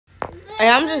And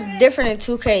I'm just different in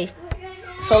 2K.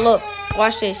 So look,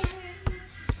 watch this.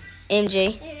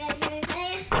 MJ.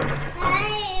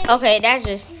 Okay,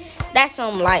 that's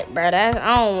something light, bro. I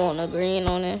don't want no green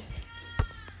on it.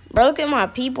 Bro, look at my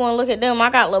people and look at them. I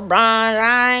got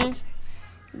LeBron James.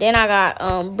 Then I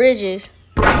got Bridges.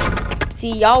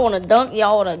 See, y'all want to dunk.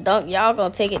 Y'all gonna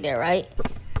take it there, right?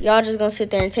 Y'all just gonna sit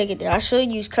there and take it there. I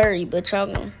should use Curry, but y'all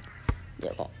gonna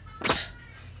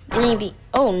green beat.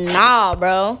 Oh nah,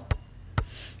 bro.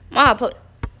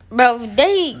 Bro,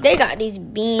 they got these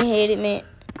bean headed man.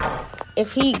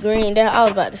 If he green, that I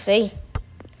was about to say.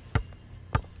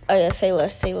 Oh yeah, say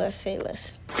less.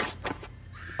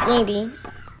 Green bean.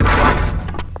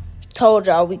 Told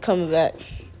y'all we coming back.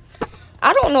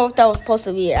 I don't know if that was supposed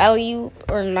to be an alley-oop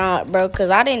or not, bro,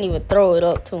 because I didn't even throw it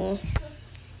up to him.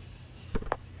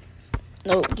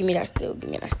 No, give me that still.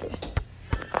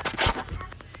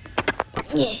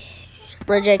 Yeah.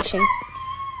 Rejection.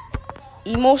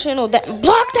 Emotional. Block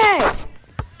that!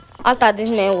 I thought this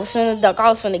man was finna duck. I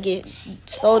was finna get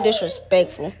so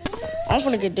disrespectful. I'm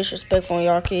finna get disrespectful on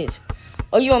y'all kids.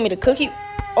 Oh, you want me to cook you?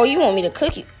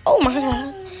 Oh, my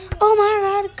God.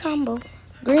 Combo.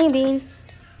 Green bean.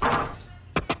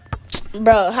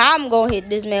 Bro, how I'm gonna hit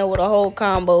this man with a whole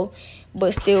combo,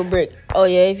 but still brick? Oh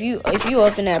yeah, if you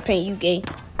up in that paint, you gay.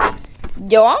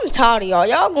 Yo, I'm tired of y'all.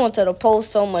 Y'all going to the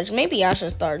post so much. Maybe I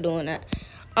should start doing that.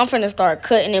 I'm finna start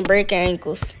cutting and breaking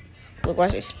ankles. Look,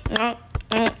 watch this. Oh.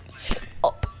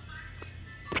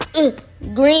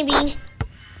 Green bean.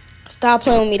 Stop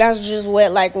playing with me. That's just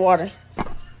wet like water.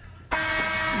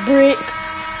 Brick.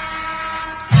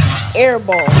 Air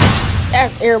ball.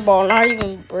 That's air ball, not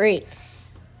even brick.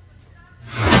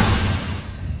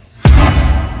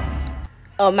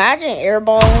 Imagine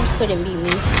airballing couldn't be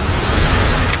me.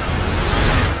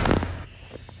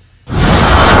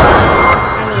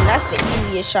 I mean, that's the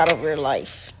easiest shot of your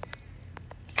life.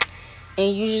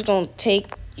 And you just gonna take.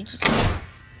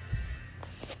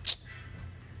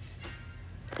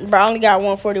 Bro, I only got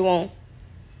 141.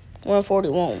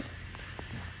 141.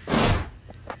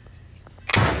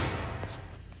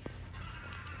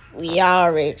 We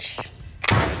are rich.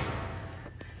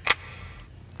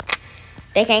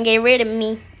 They can't get rid of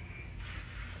me.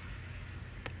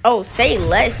 Oh, say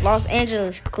less. Los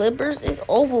Angeles Clippers is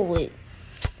over with.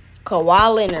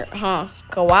 Kawhi Leonard, huh?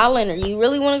 Kawhi Leonard, you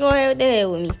really want to go ahead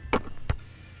with me?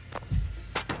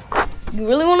 You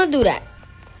really want to do that?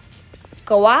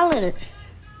 Kawhi Leonard.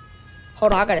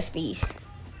 Hold on, I gotta sneeze.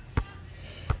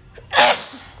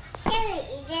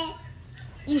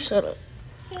 You shut up.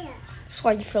 That's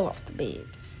why you fell off the bed.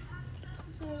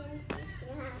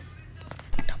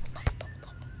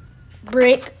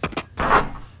 Brick.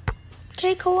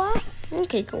 Okay, Kawhi.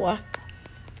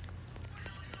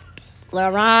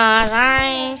 LeBron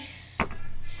James.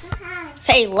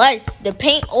 Say less. The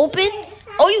paint open.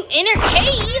 Oh, you in there?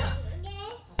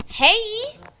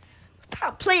 Hey.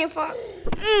 Stop playing for.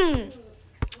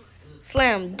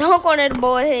 Slam dunk on that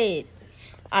boy head.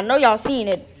 I know y'all seen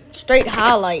it. Straight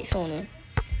highlights on him.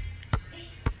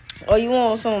 Oh, you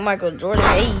want some Michael Jordan?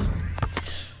 Hey.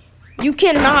 You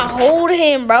cannot hold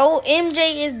him, bro.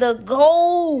 MJ is the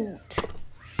GOAT.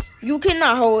 You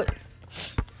cannot hold.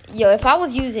 Yo, if I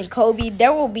was using Kobe,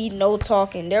 there will be no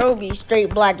talking. There will be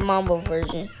straight Black Mamba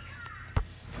version.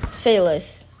 Say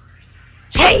less.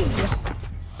 Hey!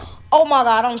 Oh my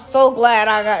God, I'm so glad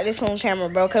I got this on camera,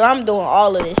 bro, because I'm doing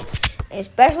all of this.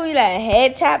 Especially that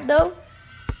head tap, though.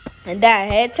 And that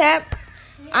head tap,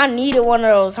 I needed one of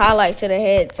those highlights to the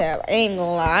head tap. I ain't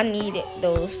gonna lie, I needed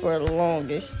those for the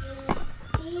longest.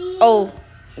 Oh,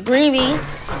 green bean.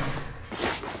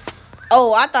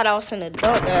 Oh, I thought I was finna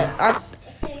dunk that.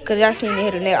 Because y'all seen me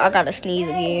hit a nail. I gotta sneeze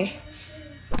again.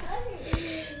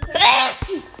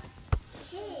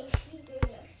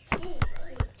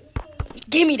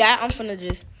 Give me that. I'm finna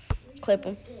just clip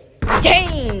him.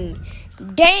 Dang.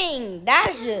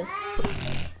 That's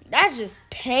just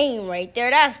pain right there.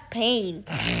 That's pain.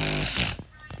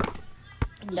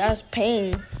 That's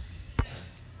pain.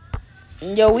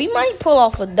 Yo, we might pull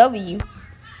off a W.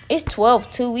 It's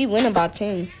 12-2. We winning by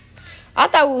 10. I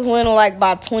thought we was winning like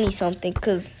by 20-something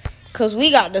because we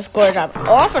got the score drop.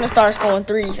 Oh, I'm finna start scoring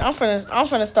threes. I'm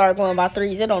finna start going by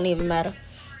threes. It don't even matter.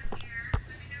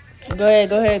 Go ahead.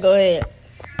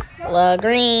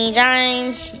 Green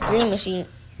James. Green machine.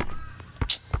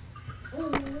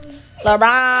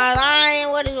 LeBron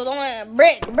James. What is you doing?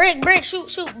 Brick.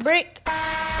 Shoot. Brick.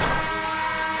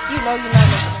 You know you're not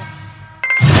making it.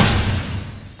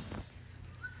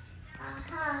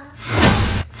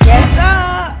 Yes,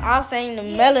 sir. I'll sing the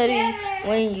melody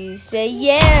when you say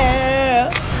yeah.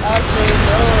 I'll say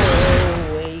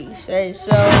no when you say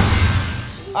so.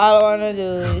 All I wanna do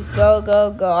is go,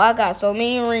 go, go. I got so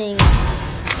many rings. I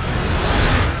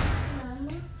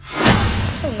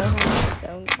don't know how much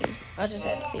that would be. I just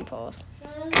had to say pause.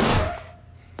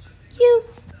 You,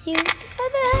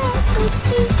 other half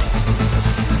of you.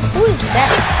 Who is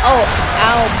that? Oh,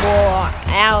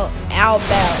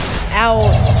 Al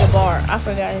Jabbar. I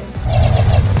forgot him. I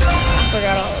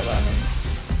forgot all about him.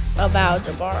 About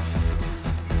Jabbar.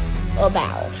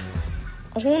 About.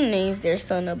 Who names their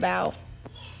son About?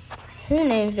 Who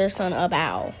names their son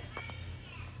About?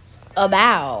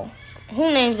 About.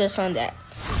 Who names their son that?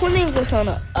 Who names their son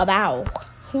About?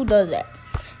 Who does that?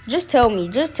 Just tell me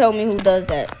who does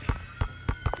that.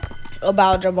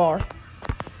 About Jabbar.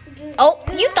 Oh,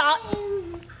 you thought.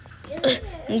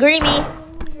 Greeny.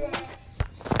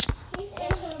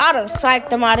 I done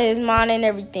psyched him out of his mind and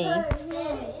everything.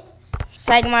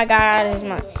 Psych my guy out of his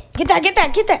mind. Get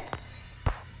that.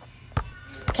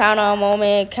 Count a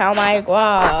moment, count my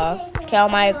guap.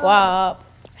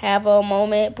 Have a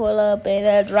moment, pull up in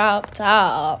a drop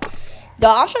top. Yo,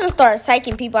 I'm finna start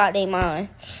psyching people out their mind.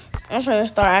 I'm finna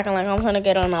start acting like I'm finna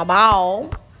get on a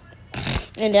ball.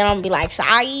 And then I'm gonna be like,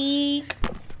 psych.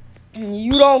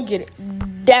 You don't get it.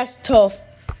 That's tough.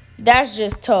 That's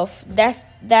just tough. That's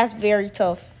very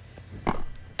tough.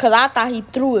 Cause I thought he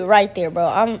threw it right there, bro.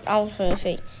 I was finna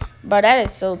say, bro, that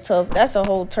is so tough. That's a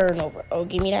whole turnover. Oh,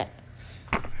 give me that.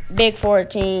 Big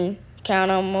 14.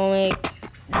 Count on moment.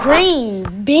 Green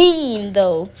bean,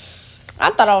 though.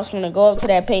 I thought I was going to go up to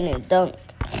that paint and dunk.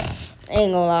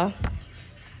 Ain't gonna lie.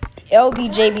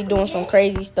 LBJ be doing some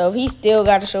crazy stuff. He still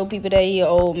got to show people that he an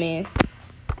old man.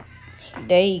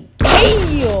 Hey.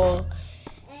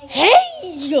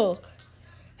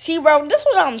 See, bro, this is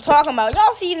what I'm talking about.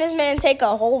 Y'all seen this man take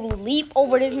a whole leap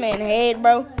over this man's head,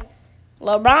 bro?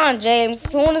 LeBron James,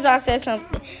 as soon as I said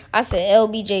something, I said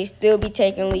LBJ still be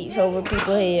taking leaps over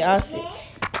people's head. I said,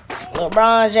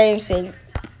 LeBron James said,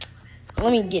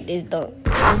 let me get this dunk.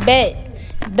 Bet.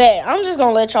 I'm just going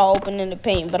to let y'all open in the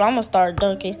paint, but I'm going to start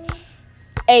dunking.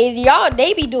 Hey, y'all,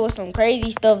 they be doing some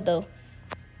crazy stuff, though.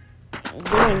 You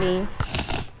know what I mean?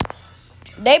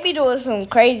 They be doing some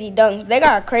crazy dunks. They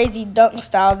got crazy dunk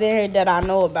styles in here that I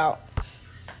know about.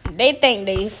 They think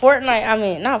they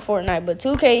not Fortnite, but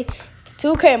 2K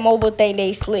Mobile think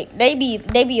they slick. They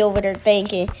be over there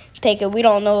thinking we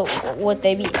don't know what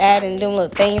they be adding, them little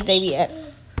things they be adding.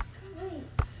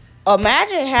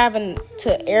 Imagine having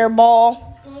to airball.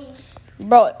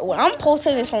 Bro, I'm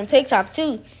posting this on TikTok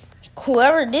too.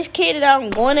 Whoever this kid that I'm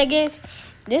going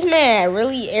against, this man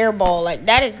really airball. Like,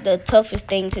 that is the toughest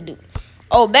thing to do.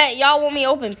 Oh, bet y'all want me to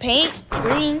open paint?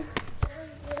 Green.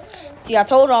 See, I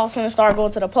told y'all I was going to start going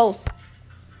to the post.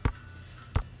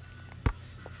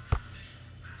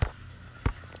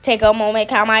 Take a moment,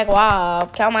 count my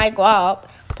guap.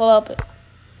 Pull up.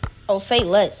 Oh, say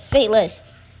less.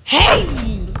 Hey!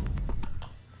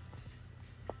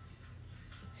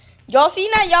 Y'all seen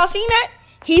that?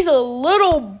 He's a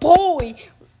little boy.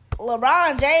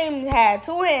 LeBron James had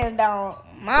two hands down.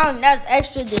 Man, that's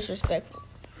extra disrespectful.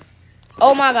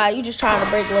 Oh my God, you just trying to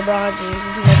break LeBron James.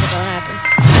 It's never gonna happen.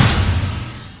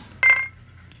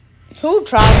 Who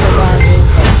tried LeBron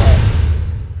James like that?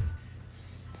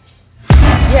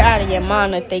 You're out of your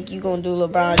mind to think you gonna do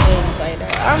LeBron James like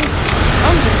that.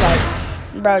 I'm just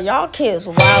like, bro, y'all kids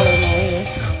wildin' over here.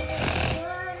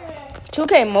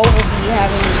 2K Mobile be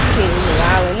having these kids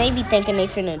wildin'. They be thinking they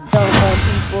finna dunk on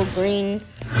people. Green.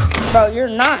 Bro, you're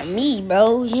not me,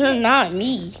 bro. You're not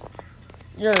me.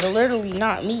 You're literally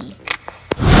not me.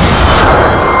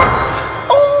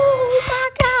 Oh my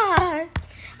God.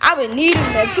 I've been needing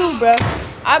that too, bro.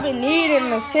 I've been needing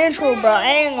the central, bro. I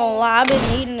ain't gonna lie. I've been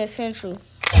needing the central.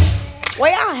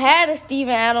 Wait, I had a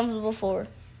Steven Adams before.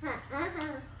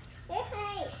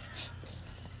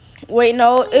 Wait,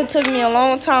 no. It took me a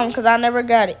long time because I never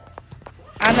got it.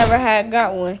 I never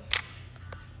got one.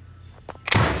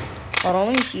 Hold on.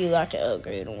 Let me see who I can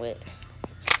upgrade them with.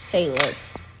 Say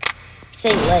less.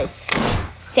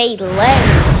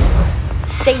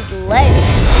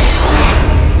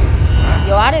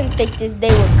 Yo, I didn't think this day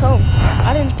would come.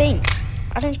 I didn't think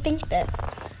that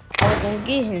I was gonna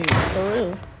get him for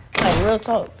real. Like, real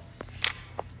talk.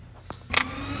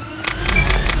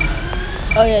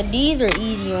 Oh yeah, these are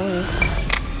easy on him.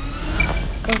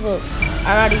 Cause look,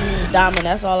 I gotta use a diamond.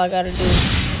 That's all I gotta do.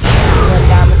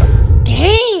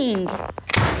 Dang!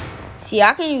 See,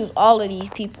 I can use all of these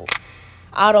people.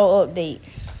 Auto update.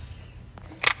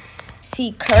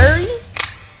 See, Curry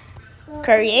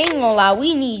ain't gonna lie.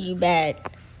 We need you bad.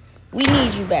 We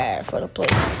need you bad for the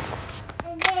plays.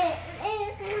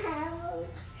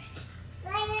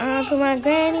 I put my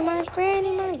granny.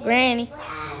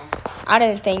 I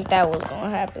didn't think that was gonna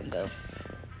happen though.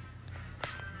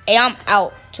 Hey, I'm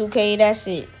out. 2K, that's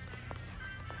it.